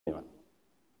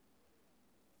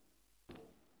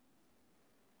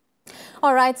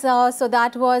All right, so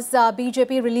that was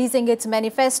BJP releasing its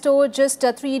manifesto just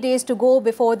 3 days to go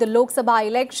before the Lok Sabha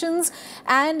elections,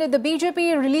 and the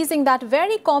BJP releasing that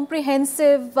very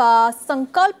comprehensive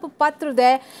Sankalp Patra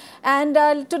there. And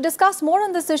to discuss more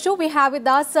on this issue, we have with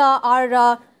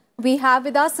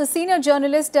us a senior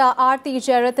journalist Aarti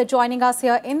Jairath joining us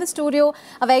here in the studio.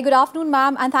 A very good afternoon,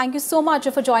 ma'am, and thank you so much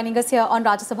for joining us here on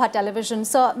Rajya Sabha television.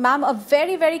 So, ma'am, a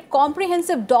very, very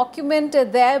comprehensive document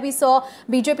there we saw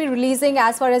BJP releasing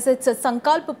as far as its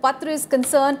Sankalp Patra is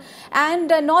concerned.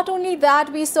 And not only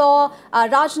that, we saw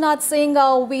Rajnath Singh,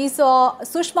 we saw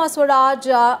Sushma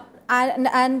Swaraj,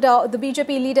 and the BJP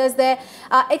leaders there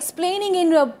explaining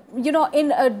in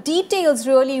details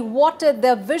really what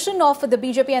the vision of the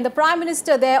BJP, and the Prime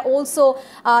Minister there also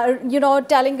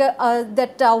telling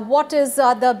that what is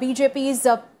the BJP's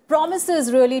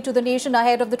promises really to the nation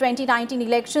ahead of the 2019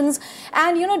 elections.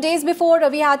 And days before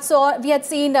we had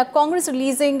seen Congress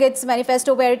releasing its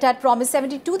manifesto where it had promised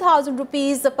 72,000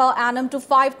 rupees per annum to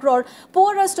 5 crore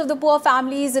poorest of the poor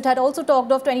families. It had also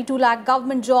talked of 22 lakh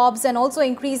government jobs and also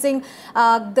increasing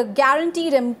the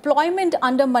guaranteed employment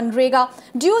under Manrega.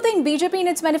 Do you think BJP in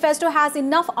its manifesto has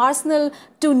enough arsenal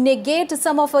to negate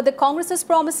some of the Congress's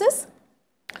promises?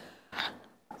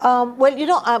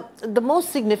 The most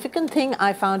significant thing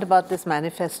I found about this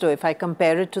manifesto, if I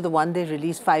compare it to the one they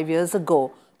released 5 years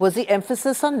ago, was the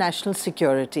emphasis on national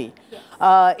security. Yes.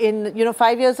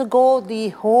 5 years ago, the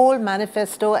whole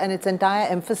manifesto and its entire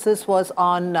emphasis was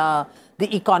on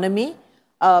the economy,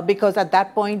 because at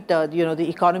that point, the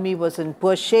economy was in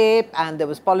poor shape and there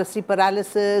was policy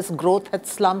paralysis, growth had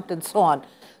slumped and so on.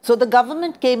 So the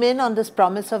government came in on this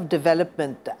promise of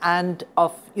development and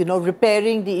of,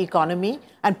 repairing the economy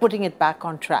and putting it back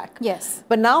on track. Yes.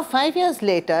 But now 5 years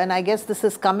later, and I guess this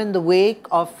has come in the wake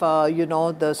of,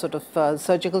 the sort of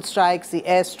surgical strikes, the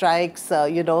air strikes,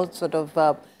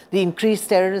 the increased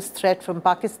terrorist threat from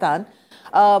Pakistan,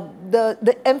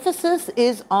 the emphasis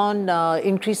is on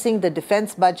increasing the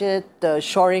defense budget,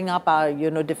 shoring up our,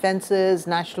 defenses,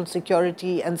 national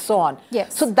security, and so on.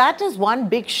 Yes. So that is one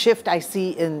big shift I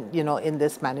see in, in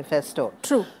this manifesto.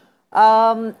 True.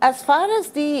 As far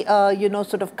as the,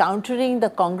 sort of countering the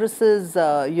Congress's,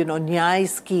 Nyay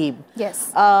scheme.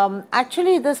 Yes.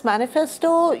 Actually, this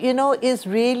manifesto, is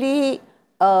really,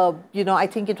 I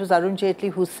think it was Arun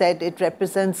Jaitley who said it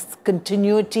represents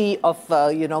continuity of,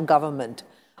 government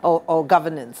or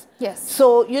governance. Yes.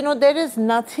 So, there is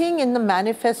nothing in the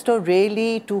manifesto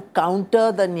really to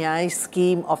counter the Nyay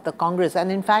scheme of the Congress.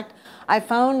 And in fact, I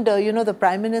found, the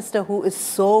Prime Minister, who is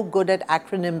so good at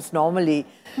acronyms normally,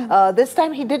 this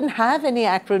time he didn't have any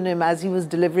acronym as he was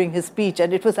delivering his speech.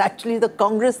 And it was actually the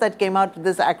Congress that came out with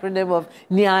this acronym of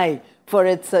Nyay for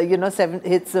its,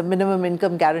 its minimum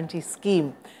income guarantee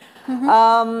scheme.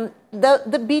 The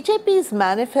BJP's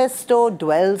manifesto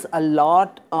dwells a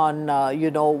lot on,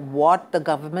 what the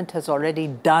government has already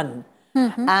done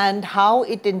and how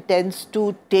it intends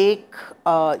to take,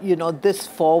 this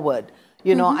forward.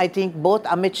 I think both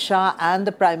Amit Shah and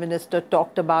the Prime Minister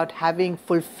talked about having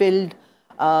fulfilled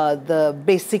the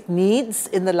basic needs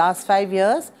in the last 5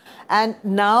 years. And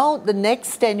now the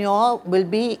next tenure will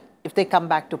be, if they come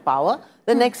back to power,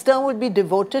 the next term will be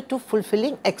devoted to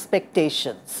fulfilling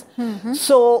expectations.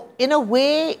 So, in a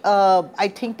way,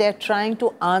 I think they're trying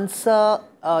to answer,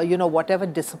 whatever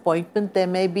disappointment there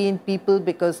may be in people,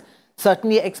 because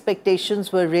certainly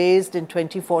expectations were raised in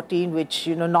 2014, which,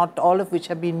 not all of which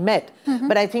have been met.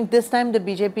 But I think this time the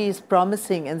BJP is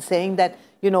promising and saying that,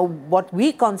 what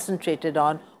we concentrated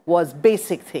on was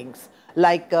basic things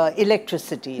like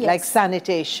electricity, yes, like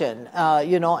sanitation,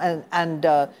 and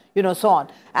so on.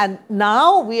 And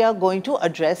now we are going to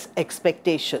address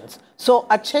expectations. So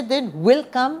Achhe Din will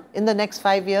come in the next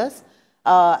 5 years,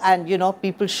 and,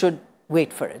 people should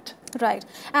wait for it. Right.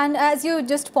 And as you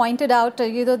just pointed out,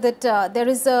 that there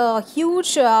is a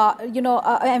huge,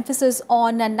 emphasis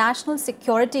on national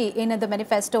security in the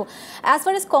manifesto. As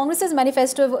far as Congress's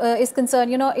manifesto is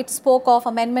concerned, it spoke of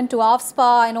amendment to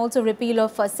AFSPA and also repeal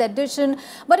of sedition.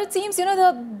 But it seems,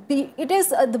 it is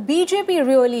the BJP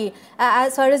really,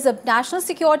 as far as the national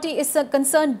security is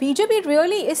concerned, BJP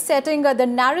really is setting the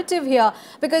narrative here,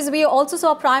 because we also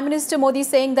saw Prime Minister Modi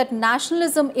saying that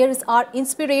nationalism is our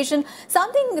inspiration,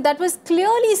 something that was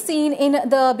clearly seen in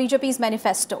the BJP's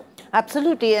manifesto.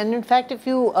 Absolutely. And in fact, if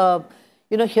you,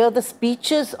 hear the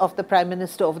speeches of the Prime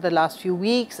Minister over the last few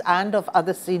weeks and of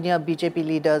other senior BJP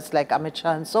leaders like Amit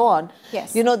Shah and so on,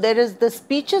 yes, the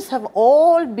speeches have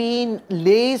all been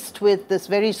laced with this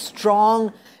very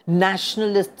strong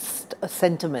nationalist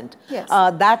sentiment. Yes.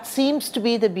 That seems to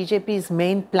be the BJP's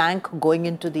main plank going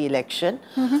into the election.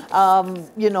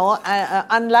 You know,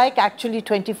 unlike actually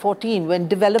 2014 when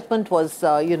development was,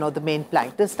 you know, the main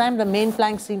plank. This time the main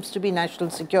plank seems to be national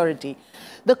security.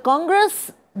 The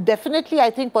Congress, definitely I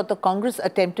think what the Congress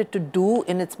attempted to do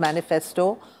in its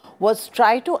manifesto was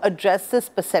try to address this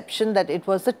perception that it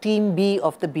was the team B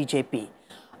of the BJP.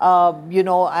 You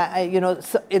know,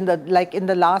 in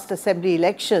the last assembly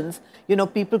elections, you know,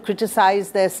 people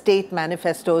criticized their state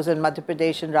manifestos in Madhya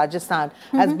Pradesh and Rajasthan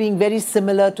as being very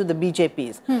similar to the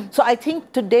BJP's. So I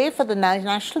think today for the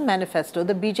national manifesto,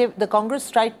 the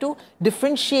Congress tried to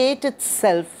differentiate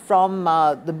itself from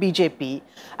the BJP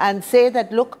and say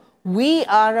that, look, we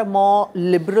are a more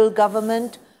liberal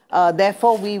government.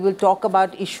 Therefore, we will talk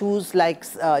about issues like,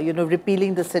 you know,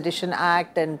 repealing the Sedition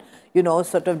Act and, you know,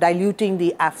 sort of diluting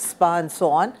the AFSPA and so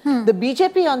on. The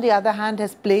BJP, on the other hand,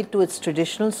 has played to its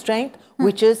traditional strength,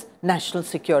 which is national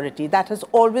security. That has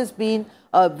always been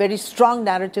a very strong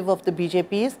narrative of the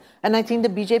BJP's, and I think the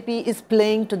BJP is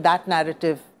playing to that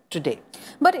narrative today.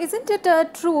 But isn't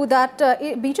it true that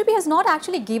BJP has not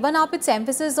actually given up its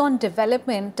emphasis on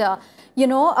development? You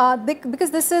know,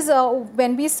 because this is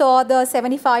when we saw the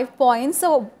 75 points,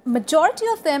 so majority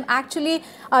of them actually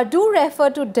do refer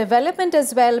to development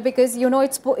as well, because, you know,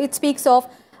 it speaks of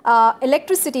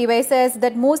electricity, where it says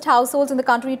that most households in the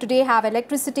country today have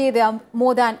electricity. There are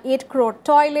more than 8 crore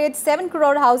toilets, 7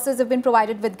 crore houses have been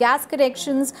provided with gas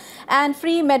connections, and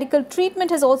free medical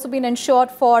treatment has also been ensured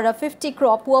for 50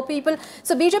 crore poor people.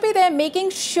 So BJP, they're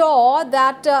making sure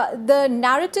that the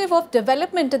narrative of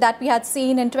development that we had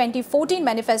seen in 2014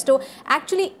 manifesto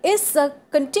actually is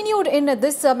continued in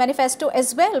this manifesto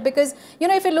as well, because, you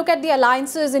know, if you look at the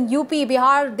alliances in UP,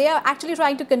 Bihar, they are actually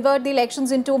trying to convert the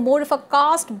elections into more of a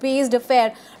caste-based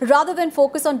affair rather than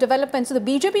focus on development. So the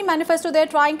BJP manifesto, they're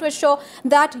trying to assure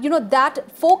that, you know,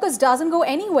 that focus doesn't go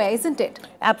anywhere, isn't it?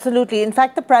 Absolutely. In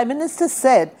fact, the Prime Minister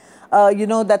said, you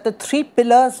know, that the 3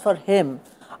 pillars for him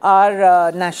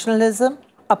are nationalism,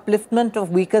 upliftment of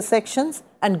weaker sections,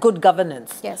 and good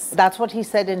governance. Yes. That's what he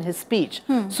said in his speech.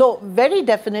 So very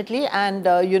definitely, and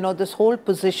you know, this whole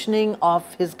positioning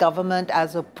of his government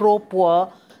as a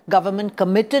pro-poor government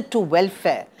committed to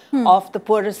welfare of the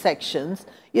poorer sections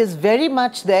is very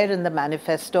much there in the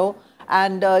manifesto.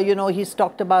 And, you know, he's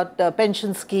talked about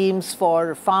pension schemes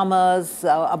for farmers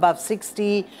above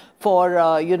 60,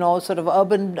 for, you know, sort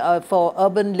of for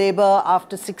urban labor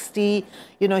after 60.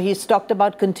 You know, he's talked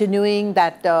about continuing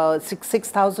that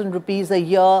 6,000 rupees a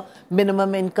year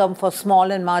minimum income for small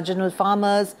and marginal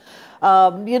farmers.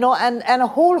 You know, and a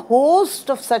whole host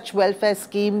of such welfare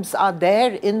schemes are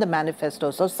there in the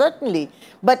manifesto. So certainly,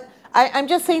 but I'm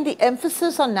just saying the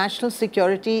emphasis on national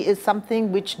security is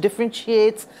something which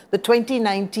differentiates the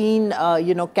 2019,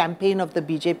 you know, campaign of the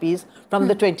BJP's from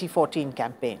the 2014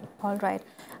 campaign. All right.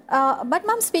 But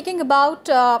ma'am, speaking about,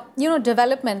 you know,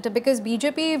 development, because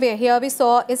BJP, here we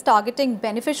saw, is targeting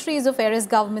beneficiaries of various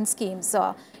government schemes.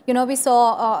 You know, we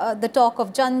saw the talk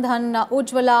of Jan Dhan,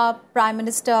 Ujjwala, Prime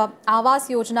Minister, Awas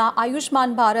Yojana,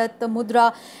 Ayushman Bharat, the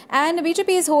Mudra, and BJP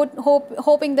is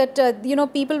hoping that, you know,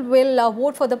 people will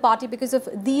vote for the party because of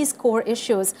these core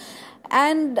issues.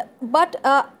 But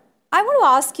I want to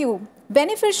ask you,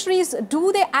 beneficiaries,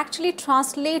 do they actually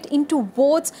translate into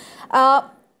votes?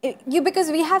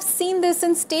 Because we have seen this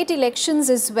in state elections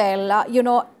as well. You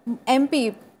know,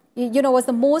 MP, you know, was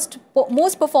the most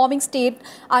performing state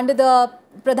under the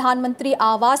Pradhan Mantri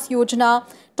Awas Yojana,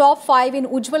 top 5 in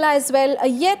Ujjwala as well.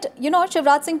 Yet, you know,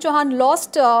 Shivraj Singh Chauhan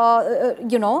lost,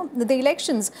 you know, the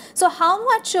elections. So how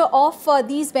much of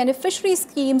these beneficiary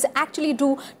schemes actually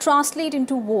do translate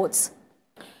into votes?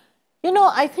 You know,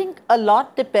 I think a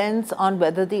lot depends on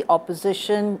whether the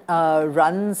opposition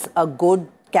runs a good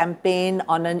campaign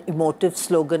on an emotive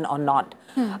slogan or not.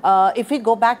 If we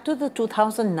go back to the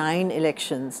 2009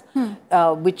 elections,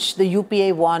 which the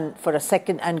UPA won for a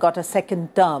second and got a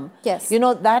second term, yes, you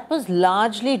know, that was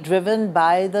largely driven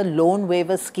by the loan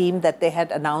waiver scheme that they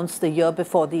had announced the year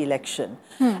before the election.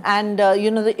 And, you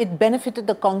know, it benefited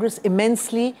the Congress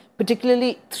immensely,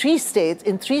 particularly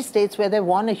in three states where they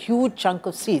won a huge chunk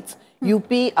of seats, UP,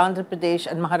 Andhra Pradesh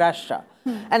and Maharashtra.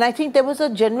 And I think there was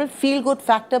a general feel-good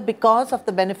factor because of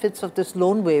the benefits of this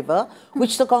loan waiver,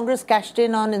 which the Congress cashed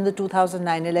in on in the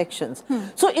 2009 elections.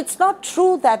 So it's not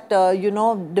true that, you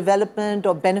know, development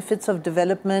or benefits of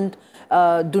development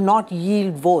do not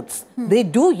yield votes. They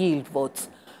do yield votes.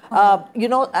 You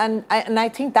know, and I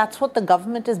think that's what the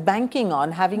government is banking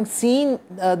on. Having seen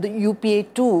the UPA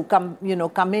 2 come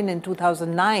in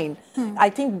 2009, I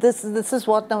think this is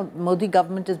what the Modi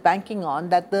government is banking on,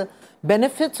 that the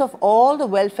benefits of all the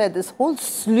welfare, this whole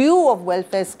slew of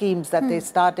welfare schemes that they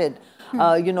started,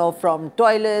 you know, from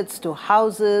toilets to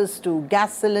houses to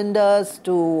gas cylinders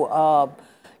to,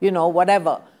 you know,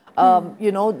 whatever.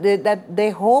 You know, that they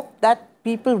hope that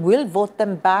people will vote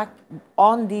them back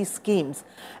on these schemes.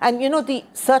 And, you know,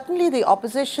 certainly the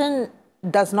opposition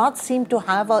does not seem to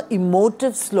have an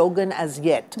emotive slogan as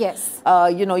yet. Yes.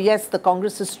 You know, yes, the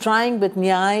Congress is trying with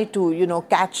Nyay to, you know,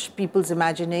 catch people's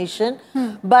imagination.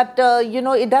 But, you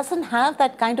know, it doesn't have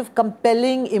that kind of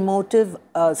compelling emotive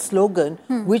slogan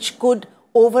which could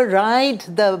override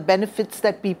the benefits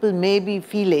that people may be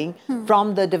feeling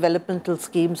from the developmental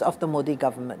schemes of the Modi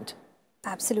government.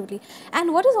 Absolutely.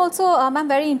 And what is also, ma'am,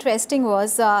 very interesting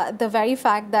was the very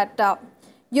fact that,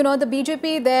 you know, the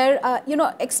BJP there, you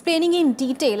know, explaining in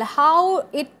detail how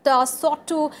it sought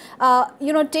to,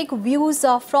 you know, take views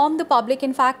from the public.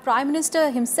 In fact, Prime Minister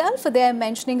himself there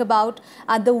mentioning about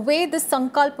the way the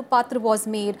Sankalp Patra was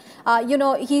made. You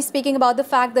know, he's speaking about the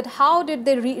fact that how did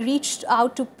they reach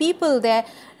out to people there,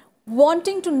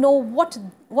 wanting to know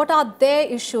what are their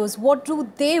issues, what do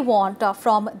they want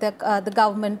from the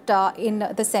government in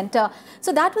the center.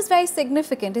 So that was very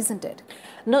significant, isn't it?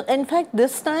 No, in fact,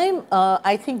 this time,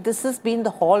 I think this has been the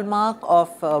hallmark of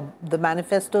the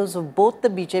manifestos of both the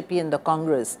BJP and the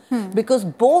Congress, because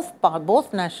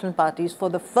both national parties, for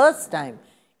the first time,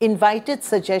 invited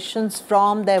suggestions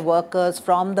from their workers,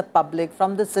 from the public,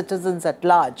 from the citizens at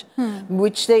large,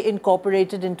 which they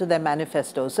incorporated into their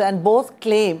manifestos. And both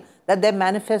claim that their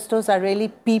manifestos are really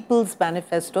people's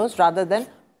manifestos rather than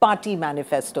party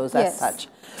manifestos as such.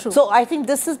 True. So I think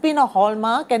this has been a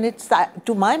hallmark, and it's,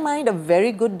 to my mind, a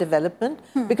very good development,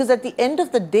 because at the end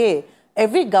of the day,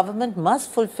 every government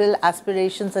must fulfill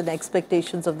aspirations and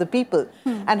expectations of the people.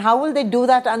 And how will they do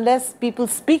that unless people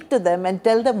speak to them and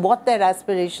tell them what their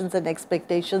aspirations and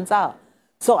expectations are?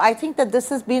 So I think that this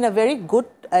has been a very good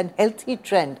and healthy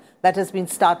trend that has been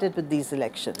started with these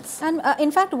elections. And in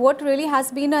fact, what really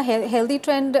has been a healthy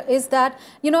trend is that,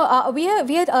 you know, we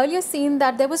had earlier seen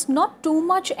that there was not too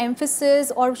much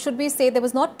emphasis, or should we say there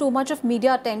was not too much of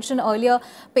media attention earlier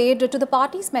paid to the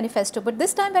party's manifesto. But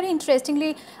this time, very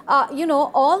interestingly, you know,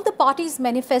 all the party's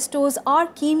manifestos are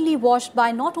keenly watched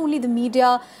by not only the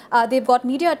media, they've got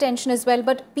media attention as well,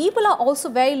 but people are also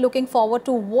very looking forward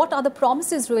to what are the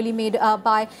promises really made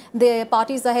by the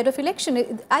parties ahead of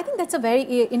election. I think that's a very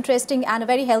interesting and a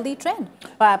very healthy trend.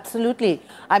 Oh, absolutely.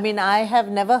 I mean, I have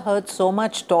never heard so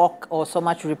much talk or so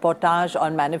much reportage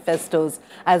on manifestos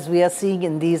as we are seeing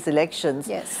in these elections.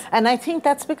 Yes. And I think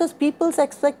that's because people's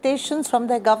expectations from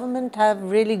their government have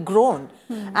really grown.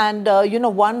 And, you know,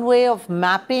 one way of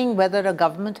mapping whether a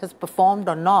government has performed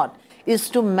or not is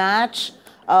to match,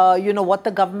 you know, what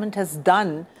the government has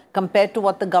done compared to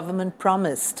what the government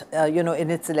promised, you know,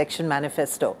 in its election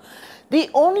manifesto. The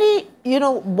only, you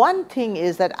know, one thing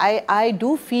is that I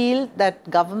do feel that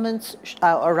governments,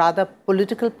 or rather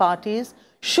political parties,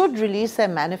 should release their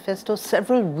manifesto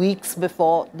several weeks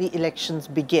before the elections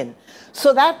begin,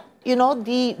 so that, you know,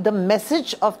 the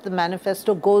message of the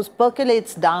manifesto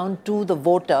percolates down to the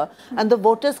voter, and the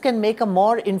voters can make a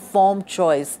more informed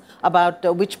choice about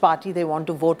which party they want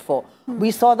to vote for.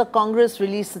 We saw the Congress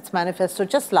release its manifesto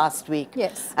just last week.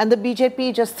 Yes. And the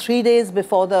BJP just 3 days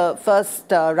before the first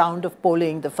round of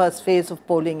polling, the first phase of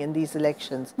polling in these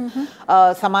elections.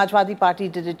 Samajwadi Party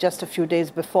did it just a few days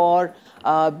before.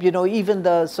 You know, even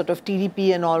the sort of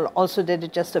TDP and all also did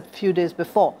it just a few days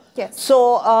before. Yes.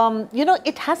 So, you know,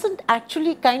 it hasn't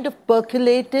actually kind of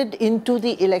percolated into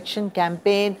the election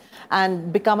campaign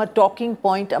and become a talking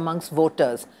point amongst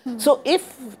voters. So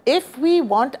if we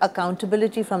want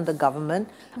accountability from the government,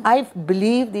 I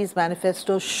believe these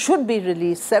manifestos should be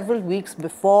released several weeks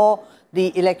before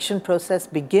the election process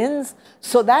begins,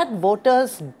 so that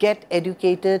voters get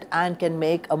educated and can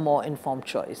make a more informed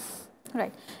choice.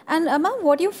 Right. And ma'am,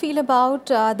 what do you feel about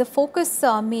the focus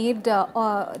made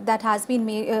that has been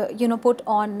made, you know, put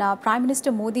on Prime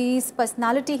Minister Modi's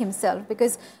personality himself?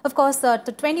 Because, of course, the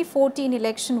 2014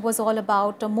 election was all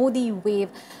about a Modi wave.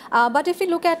 But if you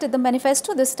look at the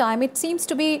manifesto this time, it seems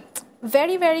to be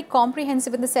very, very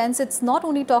comprehensive in the sense it's not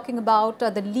only talking about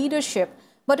the leadership,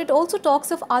 but it also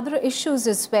talks of other issues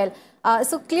as well.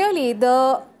 So clearly,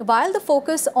 while the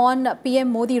focus on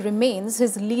PM Modi remains,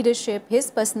 his leadership,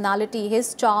 his personality,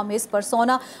 his charm, his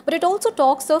persona, but it also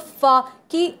talks of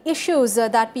key issues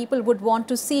that people would want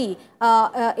to see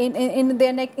in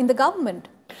the government.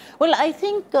 Well, I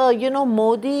think, you know,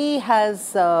 Modi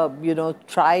has, you know,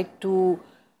 tried to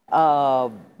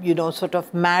sort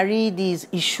of marry these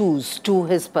issues to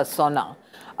his persona.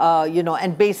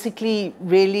 And basically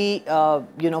really,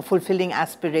 fulfilling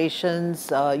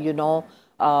aspirations,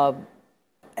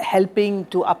 helping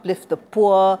to uplift the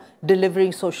poor,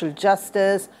 delivering social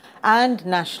justice and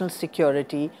national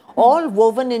security, all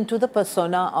woven into the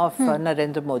persona of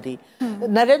Narendra Modi.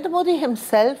 Narendra Modi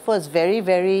himself was very,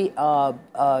 very,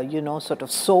 sort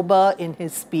of sober in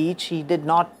his speech. He did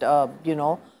not,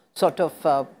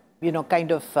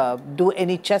 do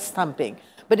any chest thumping.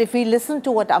 But if we listen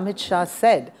to what Amit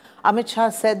Shah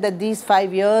said that these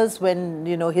 5 years, when,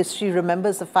 history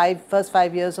remembers the first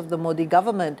 5 years of the Modi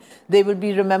government, they will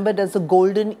be remembered as the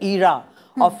golden era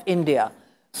of India.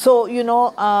 So, in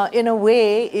a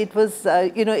way, it was,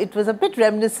 it was a bit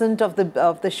reminiscent of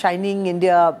the Shining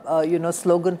India,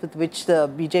 slogan with which the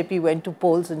BJP went to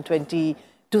polls in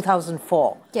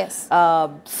 2004. Yes.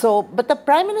 But the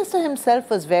Prime Minister himself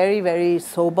was very, very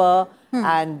sober.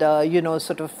 And,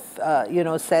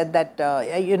 said that,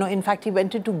 in fact, he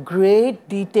went into great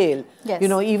detail, yes.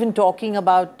 Even talking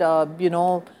about,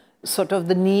 sort of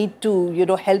the need to,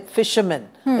 help fishermen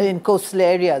in coastal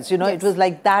areas, yes. It was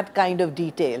like that kind of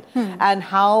detail. And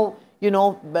how,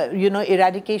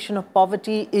 eradication of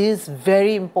poverty is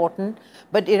very important,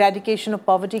 but eradication of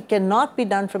poverty cannot be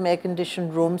done from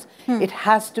air-conditioned rooms. It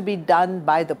has to be done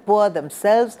by the poor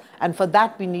themselves, and for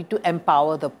that we need to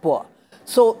empower the poor.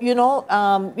 So, he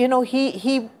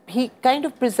kind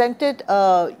of presented,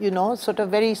 sort of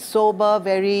very sober,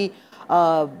 very,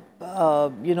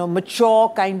 mature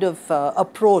kind of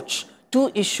approach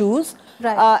to issues.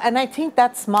 Right. And I think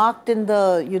that's marked in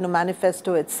the,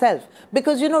 manifesto itself.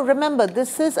 Because, remember,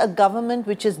 this is a government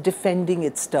which is defending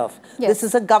its turf. Yes. This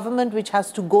is a government which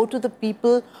has to go to the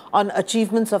people on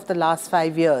achievements of the last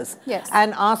 5 years. Yes.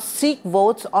 And seek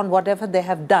votes on whatever they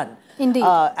have done. Indeed.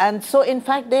 And so, in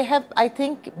fact, they have, I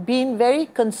think, been very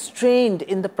constrained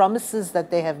in the promises that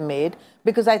they have made,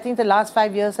 because I think the last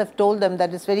 5 years have told them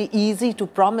that it's very easy to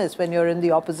promise when you're in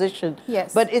the opposition.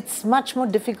 Yes. But it's much more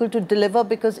difficult to deliver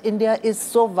because India is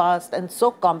so vast and so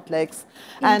complex.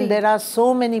 Indeed. And there are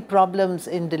so many problems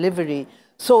in delivery.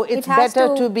 So it's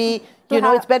better to be,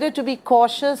 it's better to be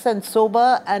cautious and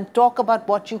sober and talk about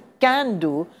what you can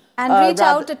do. And reach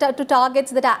out to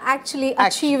targets that are actually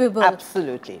achievable.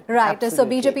 Absolutely. Right.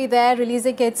 Absolutely. So BJP there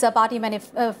releasing its party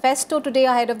manifesto today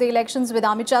ahead of the elections, with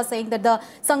Amit Shah saying that the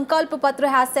Sankalp Patra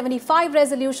has 75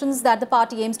 resolutions that the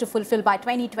party aims to fulfill by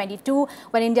 2022,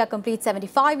 when India completes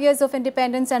 75 years of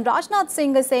independence. And Rajnath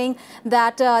Singh is saying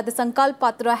that the Sankalp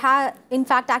Patra in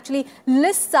fact actually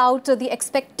lists out the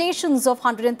expectations of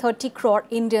 130 crore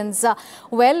Indians.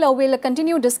 We'll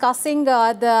continue discussing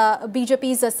the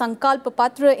BJP's Sankalp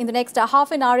Patra in the next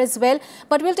half an hour as well.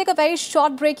 But we'll take a very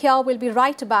short break here. We'll be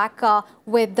right back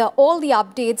with all the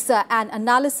updates and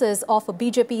analysis of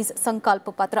BJP's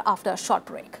Sankalp Patra after a short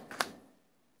break.